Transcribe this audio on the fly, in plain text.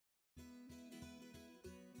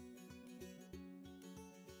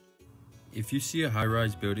If you see a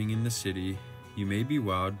high-rise building in the city, you may be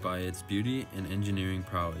wowed by its beauty and engineering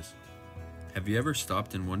prowess. Have you ever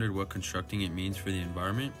stopped and wondered what constructing it means for the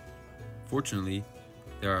environment? Fortunately,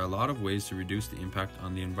 there are a lot of ways to reduce the impact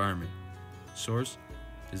on the environment. Source: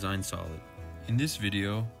 Design Solid. In this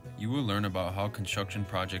video, you will learn about how construction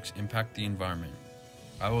projects impact the environment.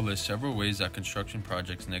 I will list several ways that construction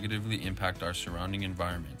projects negatively impact our surrounding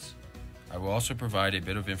environments. I will also provide a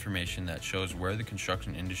bit of information that shows where the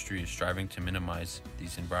construction industry is striving to minimize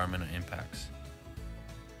these environmental impacts.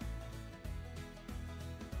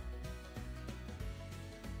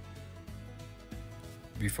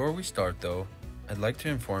 Before we start though, I'd like to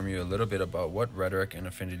inform you a little bit about what rhetoric and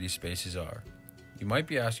affinity spaces are. You might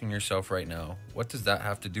be asking yourself right now, what does that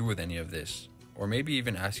have to do with any of this? Or maybe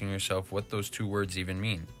even asking yourself what those two words even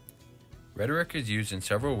mean. Rhetoric is used in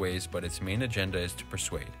several ways, but its main agenda is to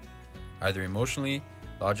persuade, either emotionally,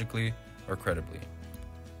 logically, or credibly.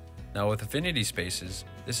 Now with affinity spaces,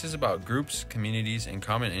 this is about groups, communities, and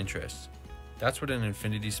common interests. That's what an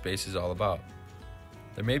affinity space is all about.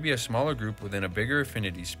 There may be a smaller group within a bigger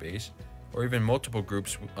affinity space, or even multiple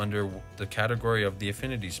groups under the category of the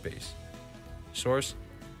affinity space. Source: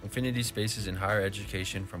 Affinity Spaces in Higher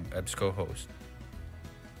Education from EBSCO-Host.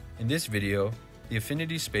 In this video, the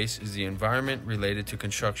affinity space is the environment related to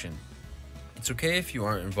construction. It's okay if you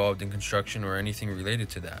aren't involved in construction or anything related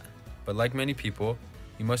to that, but like many people,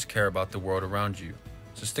 you must care about the world around you.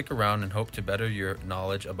 So stick around and hope to better your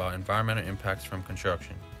knowledge about environmental impacts from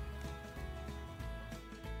construction.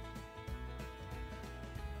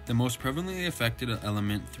 The most prevalently affected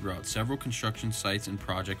element throughout several construction sites and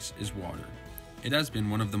projects is water. It has been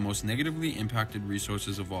one of the most negatively impacted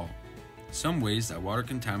resources of all. Some ways that water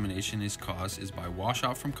contamination is caused is by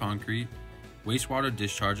washout from concrete, wastewater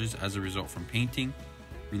discharges as a result from painting,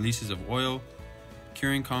 releases of oil,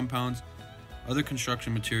 curing compounds, other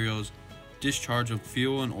construction materials, discharge of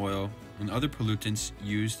fuel and oil, and other pollutants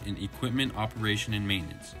used in equipment operation and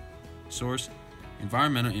maintenance. Source: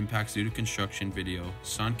 Environmental Impacts Due to Construction video,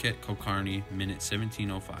 Sanket Kulkarni, minute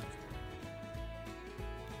 1705.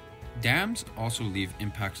 Dams also leave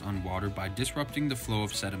impacts on water by disrupting the flow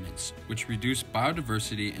of sediments, which reduce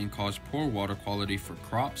biodiversity and cause poor water quality for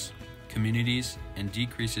crops, communities, and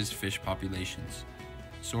decreases fish populations.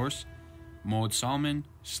 Source: Moed Salman,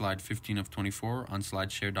 slide 15 of 24 on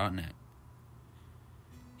slideshare.net.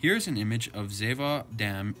 Here's an image of Zeva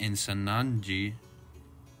Dam in Sanandji,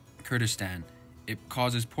 Kurdistan. It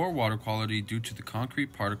causes poor water quality due to the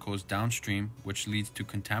concrete particles downstream, which leads to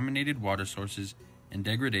contaminated water sources and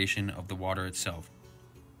degradation of the water itself.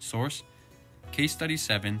 Source: Case Study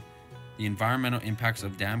 7, The Environmental Impacts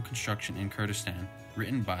of Dam Construction in Kurdistan,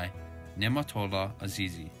 written by Nematollah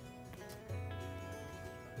Azizi.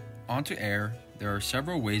 Onto air, there are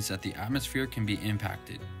several ways that the atmosphere can be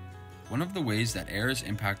impacted. One of the ways that air is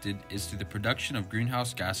impacted is through the production of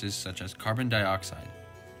greenhouse gases such as carbon dioxide,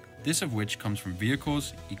 this of which comes from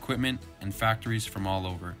vehicles, equipment, and factories from all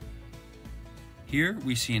over. Here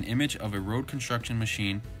we see an image of a road construction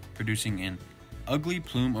machine producing an ugly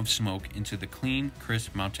plume of smoke into the clean,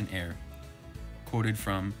 crisp mountain air. Quoted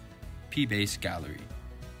from P-Base Gallery.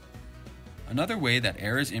 Another way that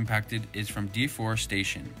air is impacted is from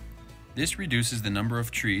deforestation. This reduces the number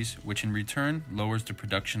of trees, which in return lowers the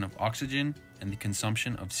production of oxygen and the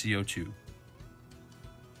consumption of CO2.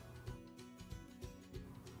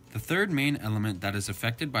 The third main element that is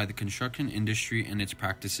affected by the construction industry and its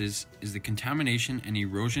practices is the contamination and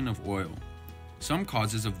erosion of oil. Some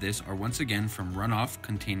causes of this are once again from runoff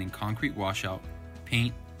containing concrete washout,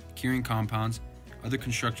 paint, curing compounds, other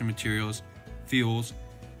construction materials, fuels,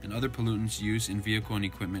 and other pollutants used in vehicle and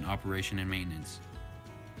equipment operation and maintenance.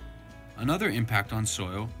 Another impact on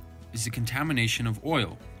soil is the contamination of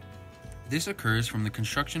oil. This occurs from the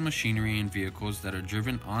construction machinery and vehicles that are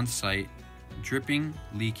driven on site, dripping,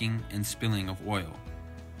 leaking, and spilling of oil.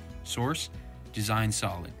 Source: Design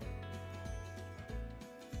Solid.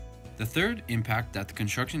 The third impact that the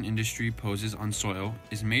construction industry poses on soil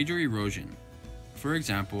is major erosion. For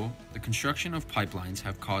example, the construction of pipelines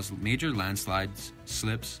have caused major landslides,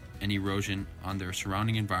 slips, and erosion on their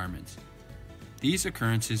surrounding environments. These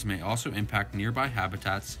occurrences may also impact nearby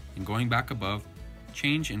habitats and, going back above,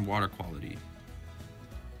 change in water quality.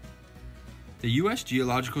 The U.S.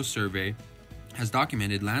 Geological Survey has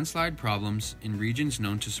documented landslide problems in regions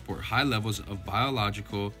known to support high levels of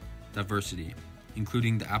biological diversity,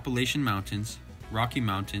 including the Appalachian Mountains, Rocky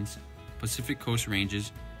Mountains, Pacific Coast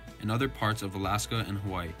Ranges, and other parts of Alaska and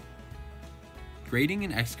Hawaii. Grading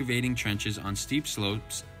and excavating trenches on steep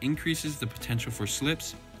slopes increases the potential for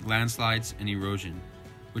slips, landslides, and erosion,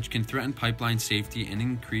 which can threaten pipeline safety and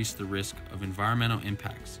increase the risk of environmental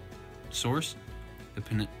impacts. Source: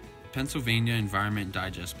 the Pennsylvania Environment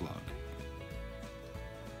Digest blog.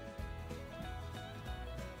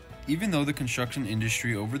 Even though the construction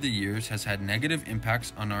industry over the years has had negative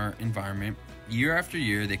impacts on our environment, year after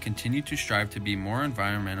year they continue to strive to be more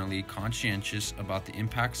environmentally conscientious about the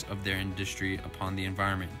impacts of their industry upon the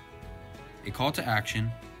environment. A call to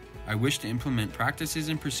action: I wish to implement practices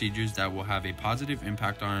and procedures that will have a positive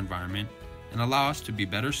impact on our environment and allow us to be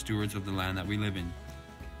better stewards of the land that we live in.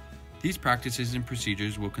 These practices and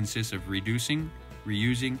procedures will consist of reducing,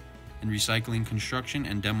 reusing, and recycling construction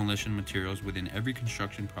and demolition materials within every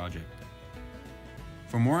construction project.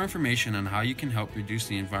 For more information on how you can help reduce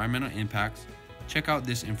the environmental impacts, check out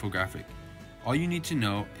this infographic. All you need to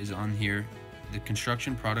know is on here, the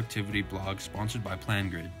construction productivity blog sponsored by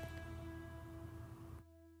PlanGrid.